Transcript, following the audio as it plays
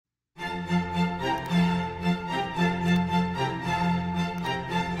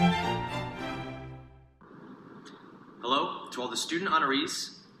to all the student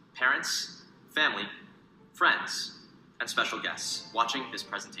honorees, parents, family, friends, and special guests watching this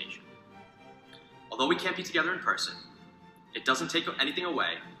presentation. Although we can't be together in person, it doesn't take anything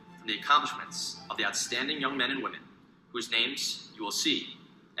away from the accomplishments of the outstanding young men and women whose names you will see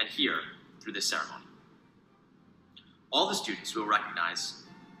and hear through this ceremony. All the students we will recognize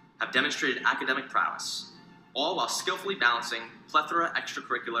have demonstrated academic prowess, all while skillfully balancing plethora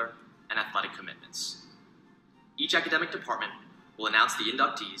extracurricular and athletic commitments. Each academic department will announce the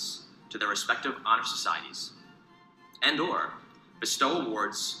inductees to their respective honor societies and/or bestow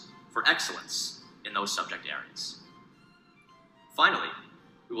awards for excellence in those subject areas. Finally,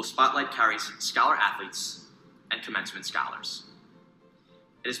 we will spotlight Carey's scholar athletes and commencement scholars.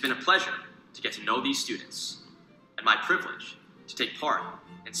 It has been a pleasure to get to know these students and my privilege to take part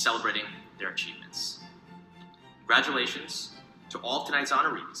in celebrating their achievements. Congratulations to all of tonight's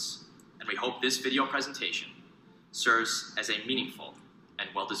honorees, and we hope this video presentation serves as a meaningful and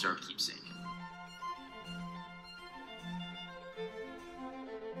well-deserved keepsake.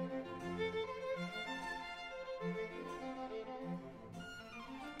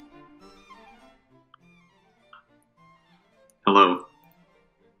 Hello.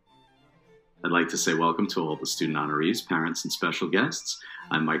 I'd like to say welcome to all the student honorees, parents, and special guests.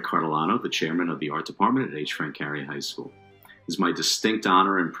 I'm Mike Cardilano, the chairman of the art department at H. Frank Carey High School. It is my distinct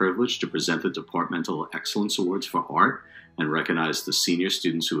honor and privilege to present the Departmental Excellence Awards for Art and recognize the senior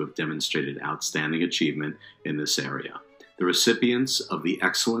students who have demonstrated outstanding achievement in this area. The recipients of the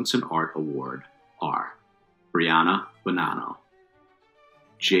Excellence in Art Award are Brianna Bonanno,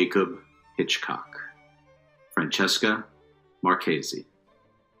 Jacob Hitchcock, Francesca Marchesi,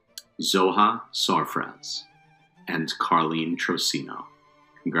 Zoha Sarfraz, and Carlene Trocino.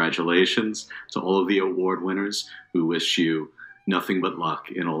 Congratulations to all of the award winners. We wish you nothing but luck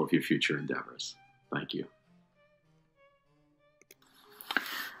in all of your future endeavors. Thank you.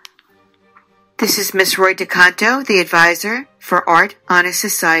 This is Ms. Roy DeCanto, the advisor for Art Honor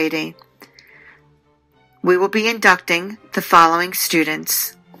Society. We will be inducting the following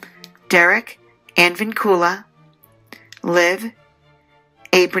students: Derek Anvincula, Liv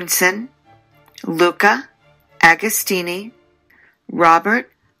Abramson, Luca Agostini,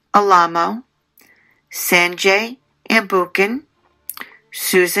 Robert Alamo, Sanjay Ambukin,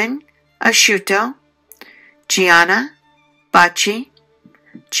 Susan Asciutto, Gianna Bacci,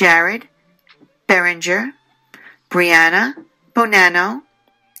 Jared Berenger, Brianna Bonanno,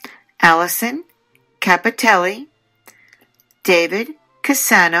 Allison Capitelli, David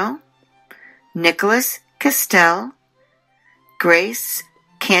Cassano, Nicholas Castell, Grace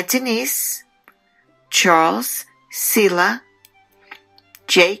Cantonese, Charles Sela,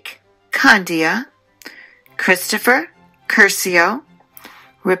 Jake Condia, Christopher Curcio,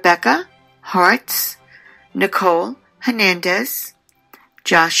 Rebecca Hartz, Nicole Hernandez,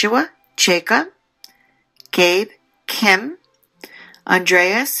 Joshua Jacob, Gabe Kim,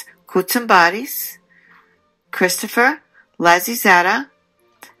 Andreas Koutsambadis, Christopher Lazizada,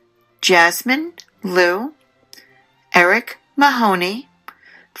 Jasmine Liu, Eric Mahoney,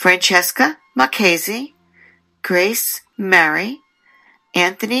 Francesca Marchesi, Grace Mary,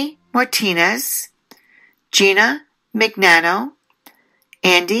 Anthony Martinez, Gina Mignano,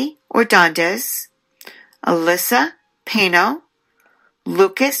 Andy Ordonez, Alyssa Pano,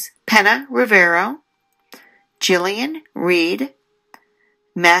 Lucas Pena Rivero, Jillian Reed,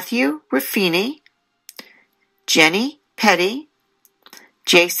 Matthew Ruffini, Jenny Petty,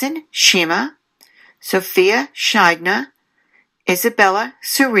 Jason Shima, Sophia Scheidner, Isabella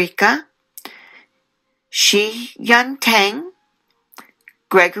Sarika, Shi Yun Tang,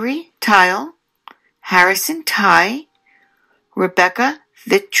 Gregory Tile, Harrison Tai, Rebecca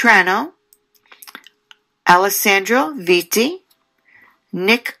Vitrano, Alessandro Viti,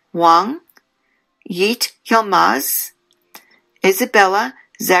 Nick Wang, Yeet Yilmaz, Isabella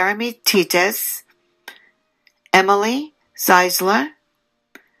Zaramitites, Emily Zeisler,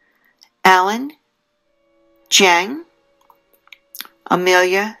 Alan Jiang,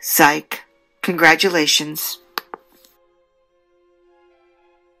 Amelia Zeik. Congratulations.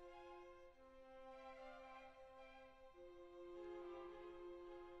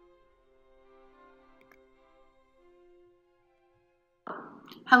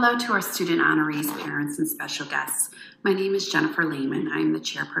 Hello to our student honorees, parents, and special guests. My name is Jennifer Lehman. I am the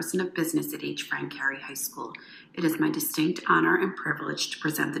chairperson of business at H. Frank Carey High School. It is my distinct honor and privilege to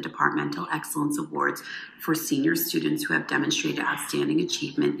present the Departmental Excellence Awards for senior students who have demonstrated outstanding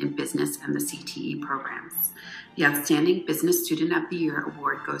achievement in business and the CTE programs. The Outstanding Business Student of the Year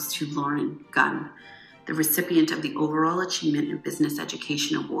Award goes to Lauren Gunn. The recipient of the Overall Achievement in Business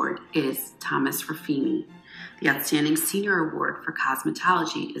Education Award is Thomas Ruffini. The Outstanding Senior Award for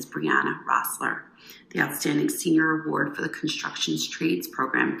Cosmetology is Brianna Rossler. The Outstanding Senior Award for the Constructions Trades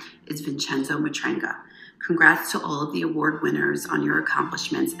Program is Vincenzo Matrenga. Congrats to all of the award winners on your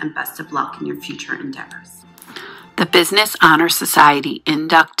accomplishments and best of luck in your future endeavors. The Business Honor Society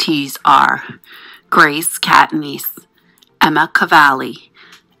inductees are Grace Catanese, Emma Cavalli,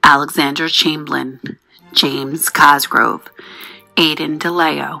 Alexandra Chamberlain, James Cosgrove, Aidan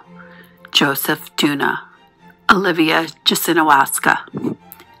DeLeo, Joseph Duna, Olivia Jasinowaska,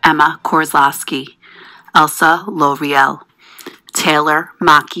 Emma Korzlowski, Elsa Loriel, Taylor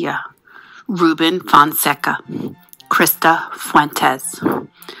Macchia, Ruben Fonseca, Krista Fuentes,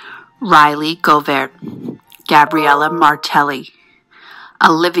 Riley Govert, Gabriella Martelli,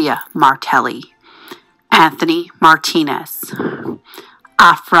 Olivia Martelli, Anthony Martinez,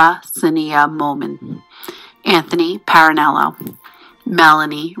 Afra Sania Momin, Anthony Paranello,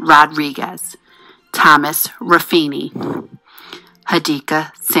 Melanie Rodriguez, Thomas Raffini,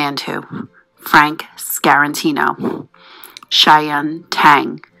 Hadika Sandhu, Frank Scarantino, Cheyenne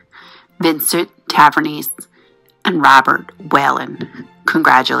Tang, Vincent Tavernese, and Robert Whalen.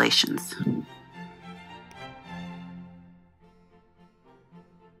 Congratulations.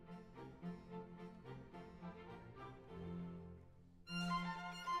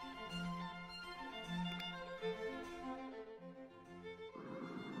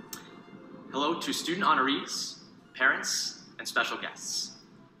 Hello to student honorees, parents, and special guests.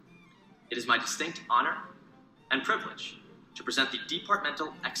 It is my distinct honor and privilege to present the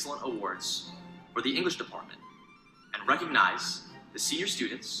Departmental Excellent Awards for the English Department and recognize the senior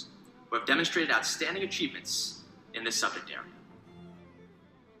students who have demonstrated outstanding achievements in this subject area.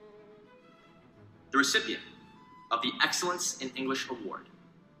 The recipient of the Excellence in English Award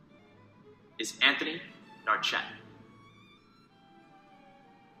is Anthony Narchet.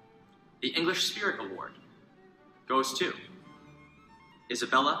 The English Spirit Award goes to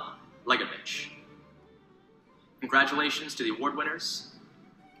Isabella Legovich. Congratulations to the award winners,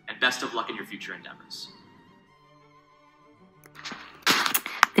 and best of luck in your future endeavors.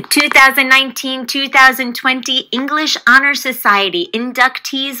 The 2019-2020 English Honor Society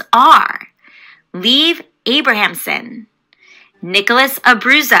inductees are Lieve Abrahamson, Nicholas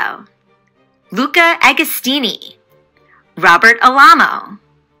Abruzzo, Luca Agostini, Robert Alamo,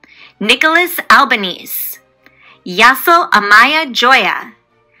 Nicholas Albanese, Yassel Amaya Joya,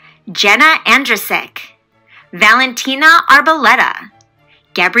 Jenna Andrasik, Valentina Arboleta,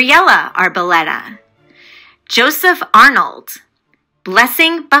 Gabriella Arboleta, Joseph Arnold,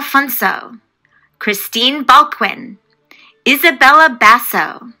 Blessing Bafunso, Christine Balquin, Isabella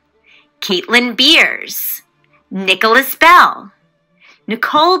Basso, Caitlin Beers, Nicholas Bell,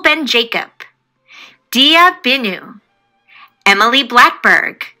 Nicole Ben Jacob, Dia Binu, Emily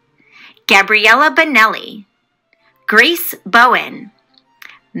Blackberg, Gabriella Bonelli, Grace Bowen,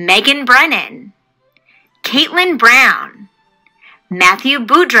 Megan Brennan, Caitlin Brown, Matthew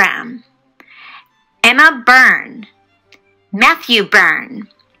Boudram, Emma Byrne, Matthew Byrne,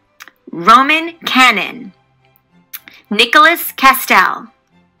 Roman Cannon, Nicholas Castell,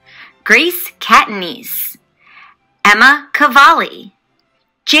 Grace Catanese, Emma Cavalli,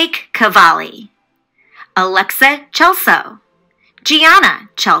 Jake Cavalli, Alexa Chelso, Gianna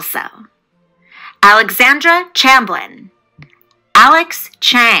Chelso, Alexandra Chamblin, Alex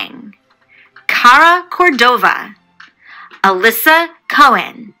Chang, Cara Cordova, Alyssa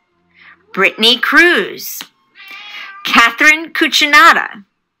Cohen, Brittany Cruz, Catherine Cuccinata,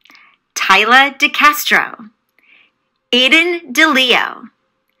 Tyla DeCastro, Aiden DeLeo,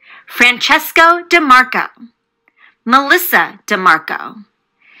 Francesco DeMarco, Melissa DeMarco,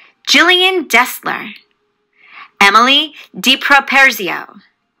 Jillian Dessler, Emily DiProperzio,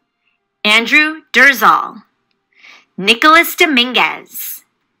 Andrew Durzal, Nicholas Dominguez,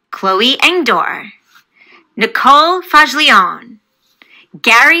 Chloe Engdor, Nicole Fajlion,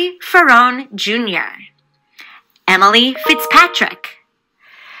 Gary Ferrone Jr., Emily Fitzpatrick,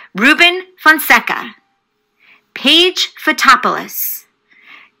 Ruben Fonseca, Paige Fotopoulos,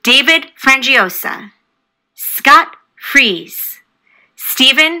 David Frangiosa, Scott Fries,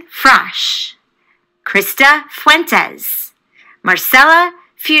 Stephen Frosch, Krista Fuentes, Marcela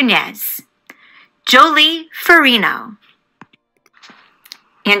Funes, Jolie Farino,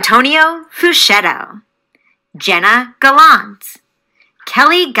 Antonio Fuschetto, Jenna Gallant,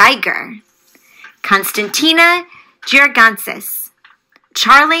 Kelly Geiger, Constantina Giorgansis,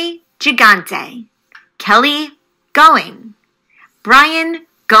 Charlie Gigante, Kelly Going, Brian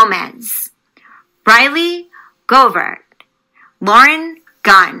Gomez, Riley Govert, Lauren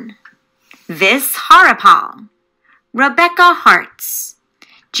Gunn, Vis Harapal, Rebecca Hartz,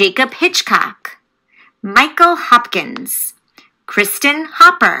 Jacob Hitchcock, Michael Hopkins, Kristen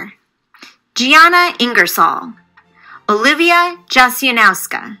Hopper, Gianna Ingersoll, Olivia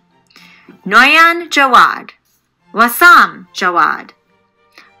Jasianowska, Noyan Jawad, Wassam Jawad,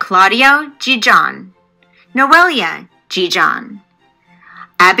 Claudio Gijon, Noelia Gijon,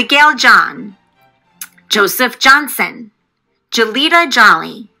 Abigail John, Joseph Johnson, Jolita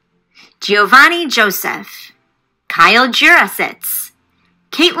Jolly, Giovanni Joseph, Kyle Jurasitz,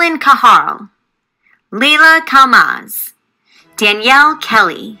 Caitlin Kahal, Leila Kalmaz, Danielle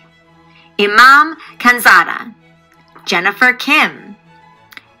Kelly, Imam Kanzada, Jennifer Kim,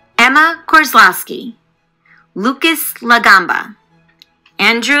 Emma Korzlowski, Lucas Lagamba,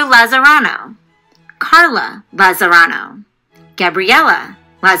 Andrew Lazzarano, Carla Lazzarano, Gabriella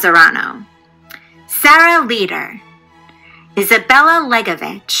Lazzarano, Sarah Leader, Isabella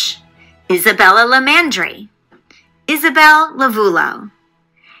Legovich, Isabella Lamandri, Isabel Lavulo,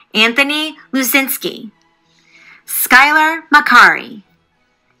 Anthony Luzinski, Skylar Macari,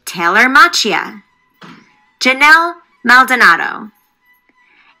 Taylor Machia, Janelle Maldonado,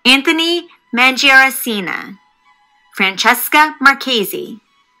 Anthony Mangiaracina, Francesca Marchesi,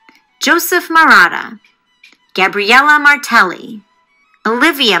 Joseph Marata, Gabriella Martelli,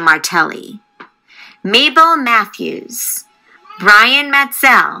 Olivia Martelli, Mabel Matthews, Brian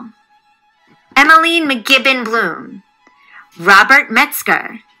Matzel, Emmeline McGibbon Bloom, Robert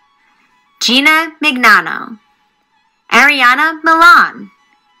Metzger, Gina Mignano, Ariana Milan,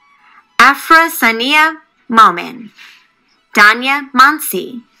 Afra Sania Momin, Danya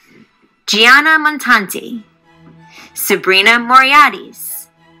Monsi, Gianna Montanti, Sabrina Moriartis,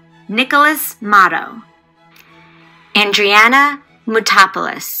 Nicholas Motto, Andriana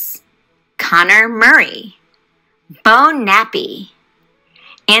Mutopoulos, Connor Murray, Bo Nappy,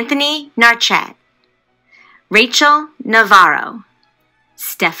 Anthony Narchet, Rachel Navarro,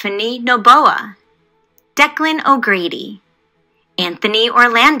 Stephanie Noboa, Declan O'Grady, Anthony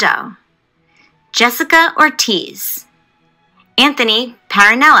Orlando, Jessica Ortiz, Anthony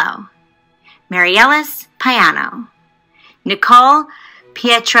Paranello, Mariellis Piano, Nicole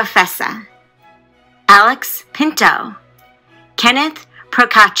Pietrafessa, Alex Pinto, Kenneth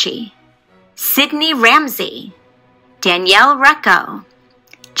Procacci, Sydney Ramsey, Danielle Recco,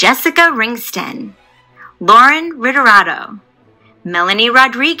 Jessica Ringston, Lauren Riterato, Melanie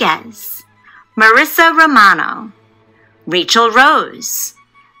Rodriguez, Marissa Romano, Rachel Rose,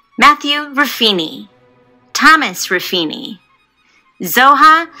 Matthew Ruffini, Thomas Ruffini,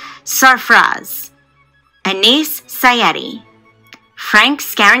 Zoha Sarfraz, Anise Sayedi, Frank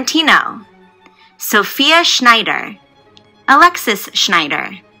Scarantino, Sophia Schneider, Alexis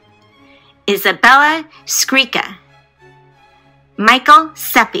Schneider, Isabella Skrika, Michael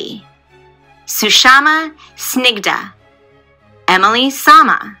Seppi, Sushama Snigda, Emily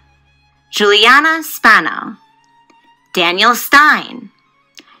Sama, Juliana Spano, Daniel Stein,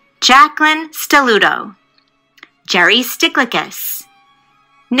 Jacqueline Steluto, Jerry Stiklikis,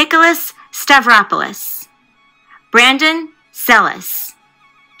 Nicholas Stavropoulos, Brandon Sellis,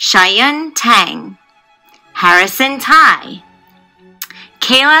 Cheyenne Tang, Harrison Tai,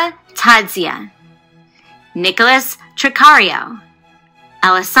 Kayla Tadzia, Nicholas Tricario,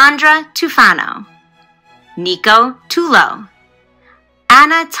 Alessandra Tufano, Nico Tulo,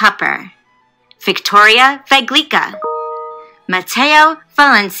 Anna Tupper, Victoria Vaglica, Mateo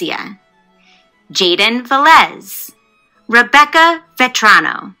Valencia, Jaden Velez, Rebecca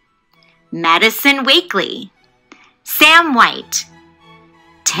Vetrano, Madison Wakely, Sam White,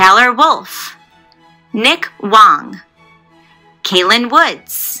 Taylor Wolf, Nick Wong, Kaylin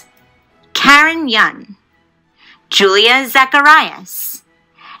Woods, Karen Yun, Julia Zacharias,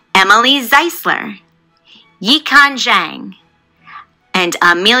 Emily Zeisler, Yikan Zhang, and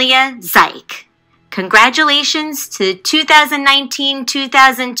Amelia Zeich. Congratulations to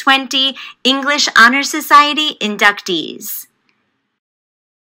 2019-2020 English Honor Society inductees.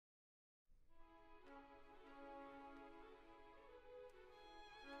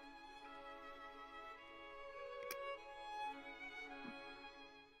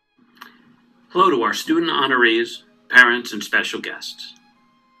 Hello to our student honorees, parents, and special guests.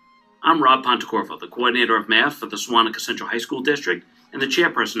 I'm Rob Pontecorvo, the coordinator of math for the Sewanaka Central High School District and the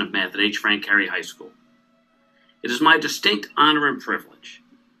chairperson of math at H. Frank Carey High School. It is my distinct honor and privilege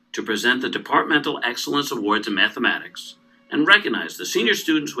to present the Departmental Excellence Awards in Mathematics and recognize the senior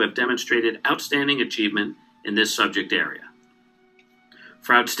students who have demonstrated outstanding achievement in this subject area.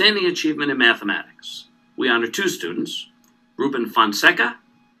 For outstanding achievement in mathematics, we honor two students, Ruben Fonseca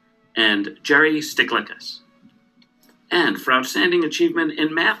and Jerry Stiklikas. And for outstanding achievement in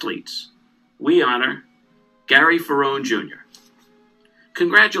mathletes, we honor Gary Ferrone Jr.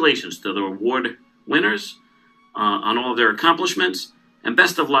 Congratulations to the award winners on all of their accomplishments, and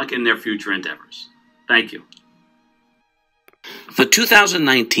best of luck in their future endeavors. Thank you. The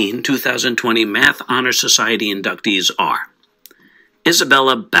 2019-2020 Math Honor Society inductees are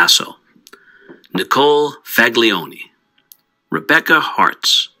Isabella Basso, Nicole Faglioni, Rebecca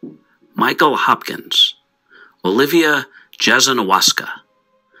Hartz, Michael Hopkins, Olivia Jazanawaska,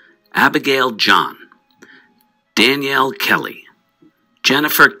 Abigail John, Danielle Kelly,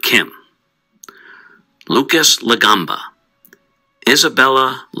 Jennifer Kim, Lucas Lagamba,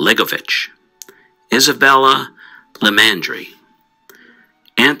 Isabella Legovich, Isabella Lemandri,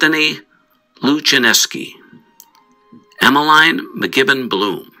 Anthony Lucineski, Emmeline McGibbon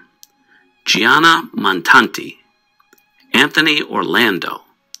Bloom, Gianna Montanti, Anthony Orlando,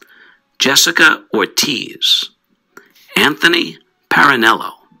 Jessica Ortiz, Anthony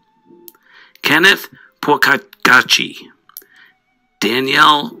Paranello, Kenneth Porcacci,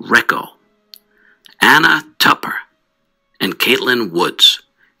 Danielle Recco, Anna Tupper, and Caitlin Woods.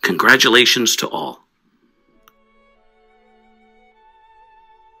 Congratulations to all.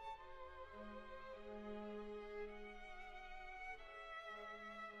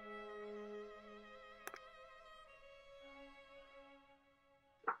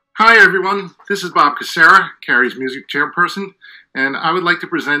 Hi everyone, this is Bob Casera, Carrie's music chairperson, and I would like to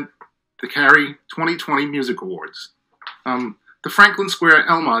present the Carrie 2020 Music Awards. The Franklin Square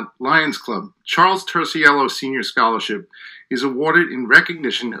Elmont Lions Club Charles Terciello Senior Scholarship is awarded in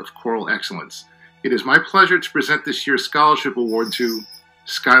recognition of choral excellence. It is my pleasure to present this year's scholarship award to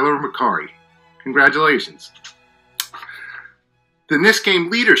Skylar McCarry. Congratulations. The Nisgame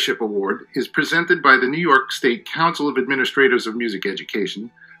Leadership Award is presented by the New York State Council of Administrators of Music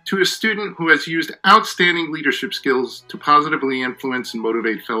Education to a student who has used outstanding leadership skills to positively influence and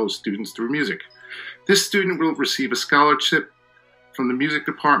motivate fellow students through music. This student will receive a scholarship from the music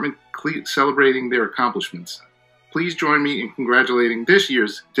department celebrating their accomplishments. Please join me in congratulating this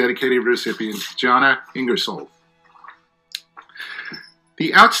year's dedicated recipient, Jana Ingersoll.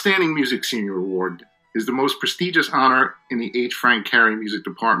 The Outstanding Music Senior Award is the most prestigious honor in the H. Frank Carey Music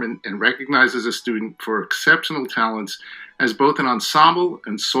Department and recognizes a student for exceptional talents as both an ensemble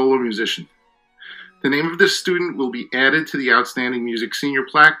and solo musician. The name of this student will be added to the Outstanding Music Senior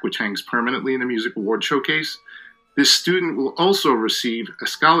plaque, which hangs permanently in the Music Award Showcase. This student will also receive a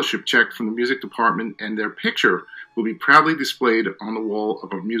scholarship check from the music department, and their picture will be proudly displayed on the wall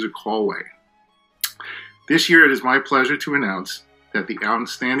of a music hallway. This year, it is my pleasure to announce that the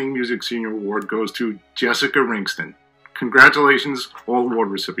Outstanding Music Senior Award goes to Jessica Ringston. Congratulations, all award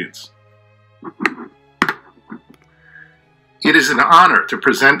recipients. It is an honor to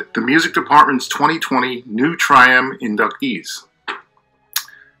present the Music Department's 2020 New Trium inductees.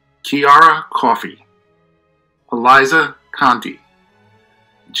 Kiara Coffey, Eliza Conti,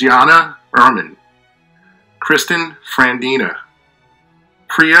 Gianna Ehrman, Kristen Frandina,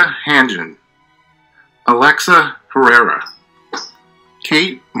 Priya Hanjan, Alexa Herrera,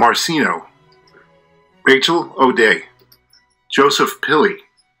 Kate Marcino, Rachel O'Day, Joseph Pilley,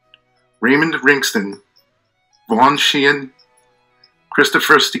 Raymond Ringston, Vaughn Sheehan,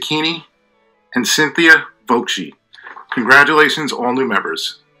 Christopher Stachini, and Cynthia Vokshi. Congratulations, all new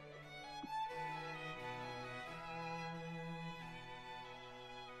members.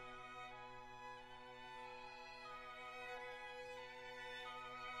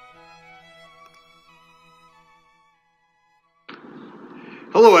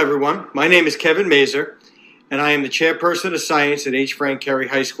 Hello everyone, my name is Kevin Mazer, and I am the Chairperson of Science at H. Frank Carey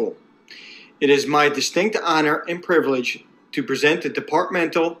High School. It is my distinct honor and privilege to present the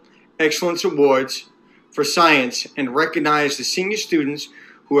Departmental Excellence Awards for Science and recognize the senior students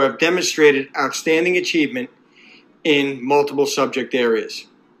who have demonstrated outstanding achievement in multiple subject areas.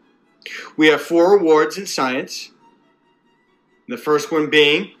 We have 4 awards in science, the first one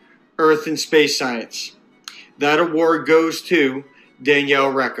being Earth and Space Science. That award goes to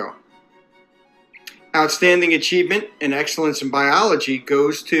Danielle Recco. Outstanding Achievement and Excellence in Biology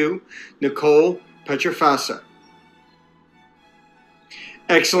goes to Nicole Petrofasa.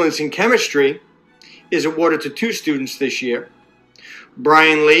 Excellence in Chemistry is awarded to 2 students this year,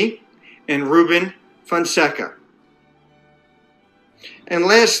 Brian Lee and Ruben Fonseca. And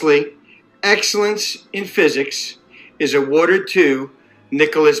lastly, Excellence in Physics is awarded to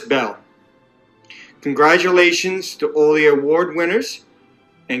Nicholas Bell. Congratulations to all the award winners,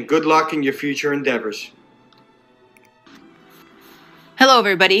 and good luck in your future endeavors. Hello,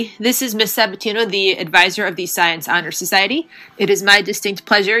 everybody. This is Ms. Sabatino, the advisor of the Science Honor Society. It is my distinct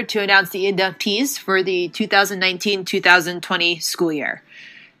pleasure to announce the inductees for the 2019-2020 school year.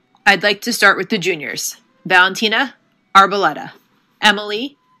 I'd like to start with the juniors: Valentina Arboleta,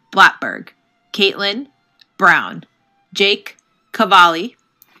 Emily Blattberg, Caitlin Brown, Jake Cavalli,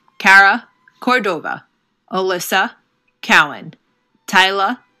 Cara Cordova, Alyssa Cowan,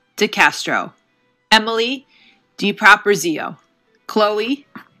 Tyla DeCastro, Emily DiProperzio, Chloe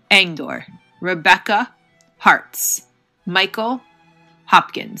Angdor, Rebecca Hartz, Michael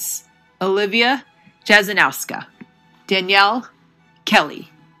Hopkins, Olivia Jazanowska, Danielle Kelly,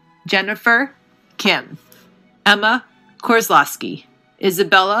 Jennifer Kim, Emma Korzlowski,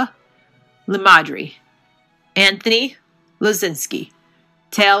 Isabella Limadri, Anthony Lozinski,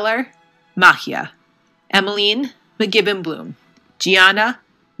 Taylor Mahia, Emmeline McGibbon-Bloom, Gianna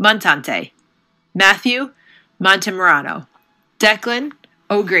Montante, Matthew Montemurano, Declan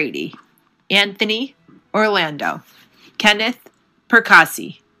O'Grady, Anthony Orlando, Kenneth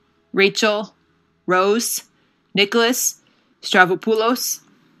Percassi, Rachel Rose, Nicholas Stravopoulos,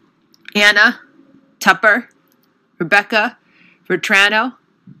 Anna Tupper, Rebecca Vertrano,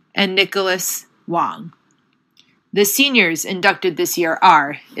 and Nicholas Wong. The seniors inducted this year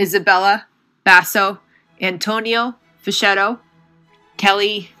are Isabella Basso, Antonio Fischetto,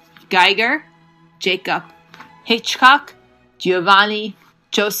 Kelly Geiger, Jacob Hitchcock, Giovanni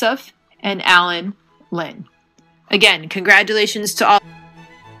Joseph, and Alan Lynn. Again, congratulations to all.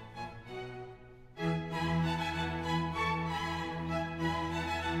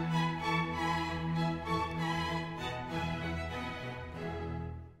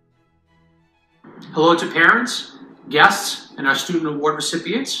 Hello to parents, guests, and our student award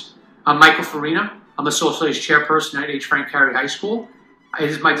recipients. I'm Michael Farina. I'm a social studies chairperson at H. Frank Carey High School. It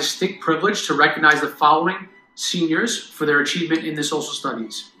is my distinct privilege to recognize the following seniors for their achievement in the social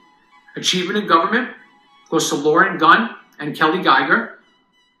studies. Achievement in government goes to Lauren Gunn and Kelly Geiger.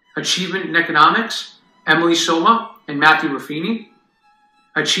 Achievement in economics, Emily Soma and Matthew Ruffini.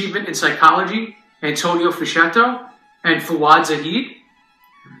 Achievement in psychology, Antonio Fischetto and Fawad Zahid.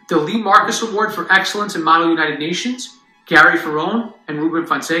 The Lee Marcus Award for Excellence in Model United Nations, Gary Ferrone and Ruben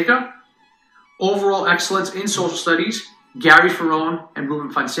Fonseca. Overall Excellence in Social Studies, Gary Ferrone and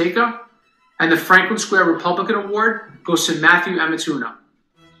Ruben Fonseca. And the Franklin Square Republican Award goes to Matthew Amatuna.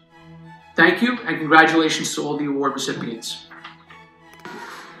 Thank you, and congratulations to all the award recipients.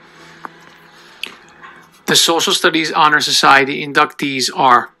 The Social Studies Honor Society inductees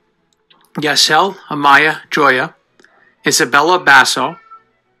are Yasel Amaya Joya, Isabella Basso,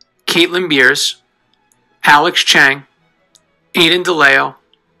 Caitlin Beers, Alex Chang, Aiden DeLeo,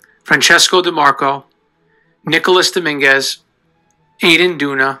 Francesco DeMarco, Nicholas Dominguez, Aiden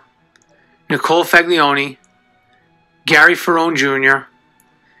Duna, Nicole Faglioni, Gary Ferrone Jr.,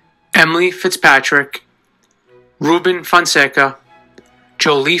 Emily Fitzpatrick, Ruben Fonseca,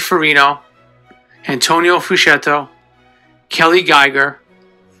 Jolie Farino, Antonio Fuschetto, Kelly Geiger,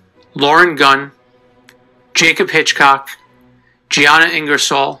 Lauren Gunn, Jacob Hitchcock, Gianna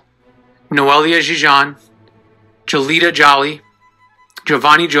Ingersoll, Noelia Gijan, Jolita Jolly,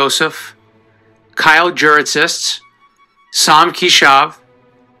 Giovanni Joseph, Kyle Juritzist, Sam Kishav,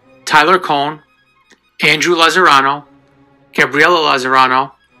 Tyler Cohn, Andrew Lazzarano, Gabriela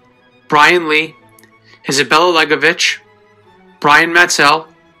Lazzarano, Brian Lee, Isabella Legovich, Brian Metzel,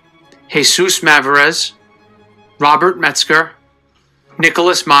 Jesus Mavarez, Robert Metzger,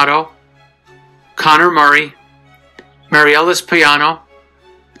 Nicholas Mato, Connor Murray, Marielis Piano,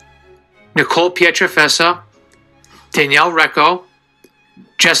 Nicole Pietrafessa, Danielle Recco,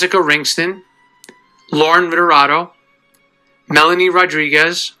 Jessica Ringston, Lauren Viterato, Melanie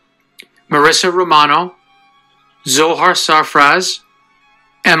Rodriguez, Marissa Romano, Zohar Sarfraz,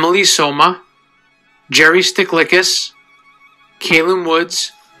 Emily Soma, Jerry Sticklickis, Kaylin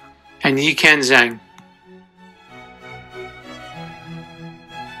Woods, and Yiken Zhang.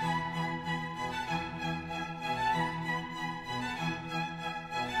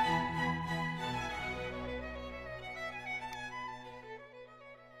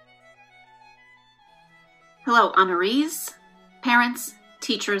 Hello, honorees, parents,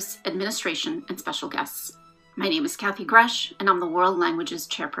 teachers, administration, and special guests. My name is Kathy Gresh, and I'm the World Languages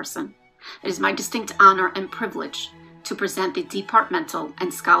Chairperson. It is my distinct honor and privilege to present the Departmental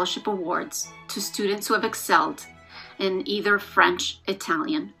and Scholarship Awards to students who have excelled in either French,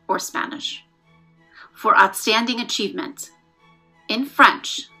 Italian, or Spanish. For outstanding achievement in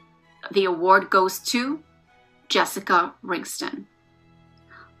French, the award goes to Jessica Ringston.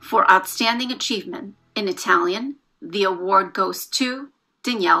 For outstanding achievement in Italian, the award goes to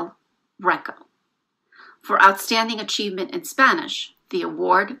Danielle Recco. For outstanding achievement in Spanish, the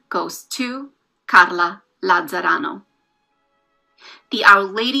award goes to Carla Lazzarano. The Our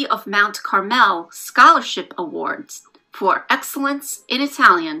Lady of Mount Carmel Scholarship Awards for Excellence in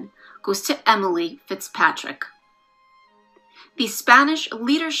Italian goes to Emily Fitzpatrick. The Spanish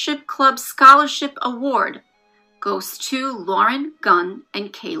Leadership Club Scholarship Award goes to Lauren Gunn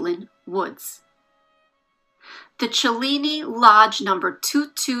and Kaylin Woods. The Cellini Lodge number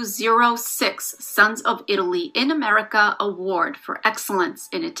 2206 Sons of Italy in America Award for Excellence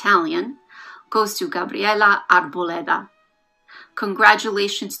in Italian goes to Gabriela Arboleda.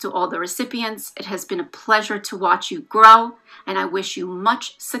 Congratulations to all the recipients. It has been a pleasure to watch you grow, and I wish you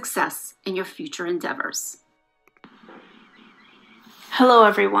much success in your future endeavors. Hello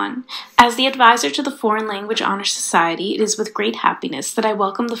everyone. As the advisor to the Foreign Language Honor Society, it is with great happiness that I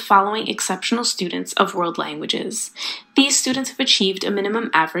welcome the following exceptional students of world languages. These students have achieved a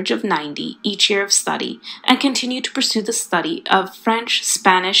minimum average of 90 each year of study and continue to pursue the study of French,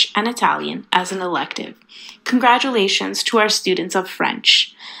 Spanish, and Italian as an elective. Congratulations to our students of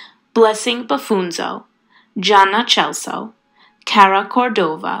French: Blessing Bafunzo, Gianna Celso, Cara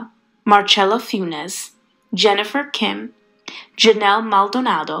Cordova, Marcella Funes, Jennifer Kim, Janelle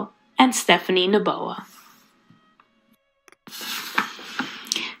Maldonado, and Stephanie Naboa.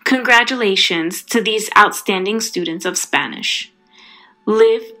 Congratulations to these outstanding students of Spanish: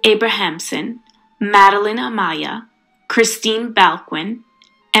 Liv Abrahamson, Madeline Amaya, Christine Balquin,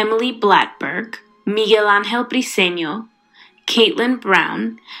 Emily Blattberg, Miguel Angel Briseño, Caitlin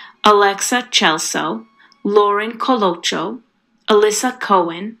Brown, Alexa Celso, Lauren Colocho, Alyssa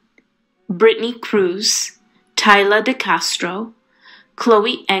Cohen, Brittany Cruz, Tyla De Castro,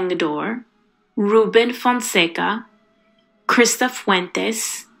 Chloe Engador, Ruben Fonseca, Krista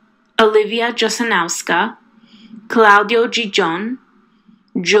Fuentes, Olivia Josanowska, Claudio Gijon,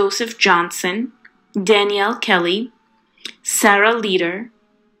 Joseph Johnson, Danielle Kelly, Sarah Leader,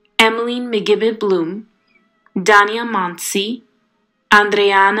 Emmeline McGibbon Bloom, Dania Monsi,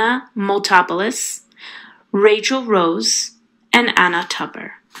 Andreana Motopoulos, Rachel Rose, and Anna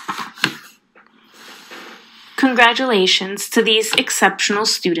Tupper. Congratulations to these exceptional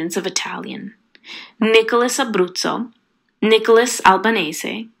students of Italian: Nicholas Abruzzo, Nicholas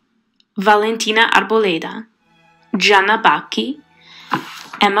Albanese, Valentina Arboleda, Gianna Bacchi,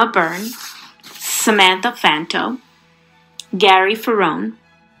 Emma Byrne, Samantha Fanto, Gary Ferrone,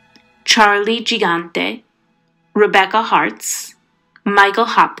 Charlie Gigante, Rebecca Hartz, Michael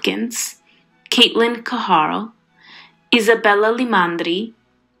Hopkins, Caitlin Cajaro, Isabella Limandri,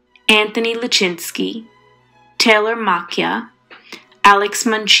 Anthony Lachinsky, Taylor Macchia, Alex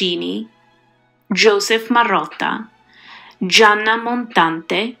Mancini, Joseph Marotta, Gianna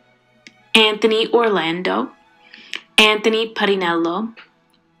Montante, Anthony Orlando, Anthony Parinello,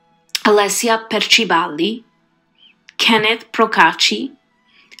 Alessia Percivalli, Kenneth Procacci,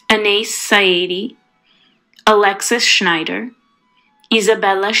 Anais Saedi, Alexis Schneider,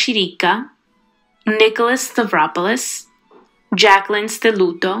 Isabella Shirica, Nicholas Stavropoulos, Jacqueline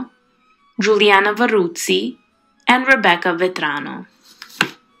Stelluto, Giuliana Varuzzi, and Rebecca Vetrano.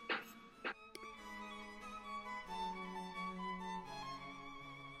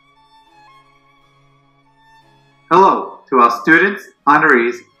 Hello to our students,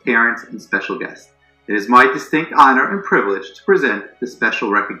 honorees, parents, and special guests. It is my distinct honor and privilege to present the Special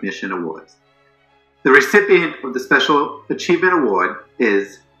Recognition Awards. The recipient of the Special Achievement Award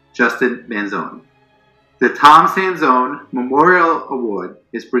is Justin Manzoni. The Tom Sanzone Memorial Award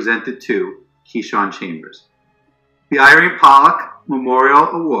is presented to Keyshawn Chambers. The Irene Pollock Memorial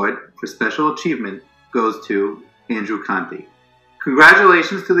Award for Special Achievement goes to Andrew Conti.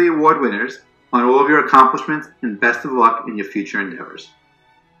 Congratulations to the award winners on all of your accomplishments, and best of luck in your future endeavors.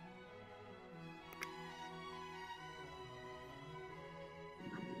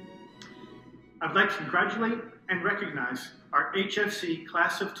 I'd like to congratulate and recognize our HFC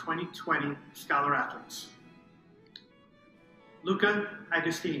Class of 2020 Scholar Athletes: Luca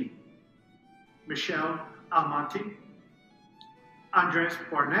Agostini, Michelle Almonte, Andres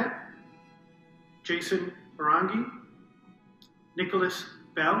Barnett, Jason Barangi, Nicholas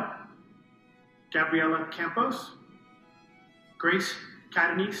Bell, Gabriela Campos, Grace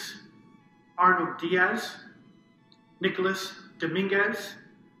Catanese, Arnold Diaz, Nicholas Dominguez,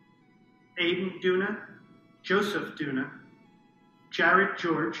 Aiden Duna, Joseph Duna, Jared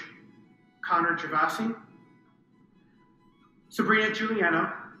George, Connor Javasi, Sabrina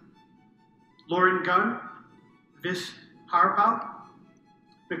Giuliano, Lauren Gunn, Vis Harpal,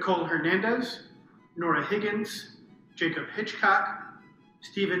 Nicole Hernandez, Nora Higgins, Jacob Hitchcock,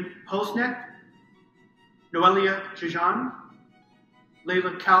 Stephen Polsnek, Noelia Jajan,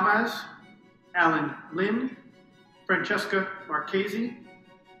 Layla Kalmaz, Alan Lynn, Francesca Marchesi,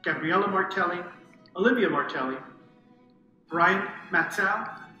 Gabriella Martelli, Olivia Martelli, Brian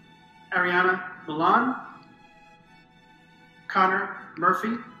Matzal, Ariana Milan, Connor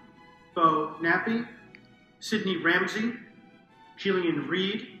Murphy, Bo Nappy, Sydney Ramsey, Jillian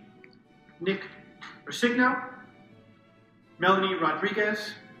Reed, Nick Rosigno, Melanie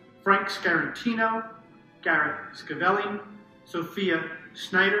Rodriguez, Frank Scarantino, Garrett Scavelli, Sophia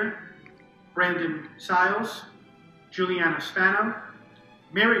Snyder, Brandon Siles, Juliana Spano,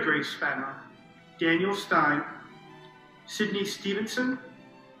 Mary Grace Spano, Daniel Stein, Sydney Stevenson,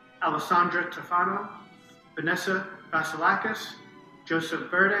 Alessandra Tofano, Vanessa Vasilakis, Joseph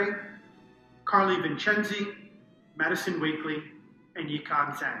Verde, Carly Vincenzi, Madison Wakely, and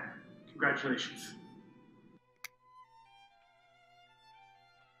Yikan Zhang. Congratulations.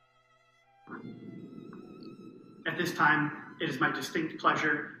 At this time, it is my distinct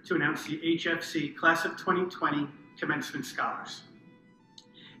pleasure to announce the HFC Class of 2020 Commencement Scholars.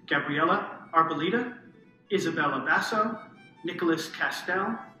 Gabriella Arbolita, Isabella Basso, Nicholas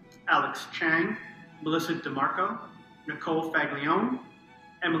Castell, Alex Chang, Melissa DeMarco, Nicole Faglione,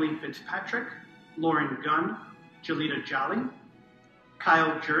 Emily Fitzpatrick, Lauren Gunn, Jalita Jolly,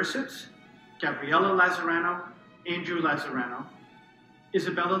 Kyle Jurisitz, Gabriella Lazarano, Andrew Lazarano,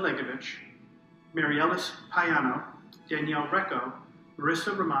 Isabella Legovich, Mariellis Payano, Danielle Recco,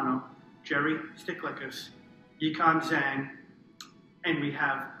 Marissa Romano, Jerry Stiklikas, Yikan Zhang, and we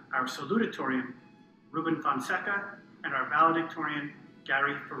have our salutatorian, Ruben Fonseca, and our valedictorian,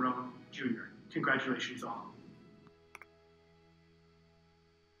 Gary Ferrone Jr. Congratulations all.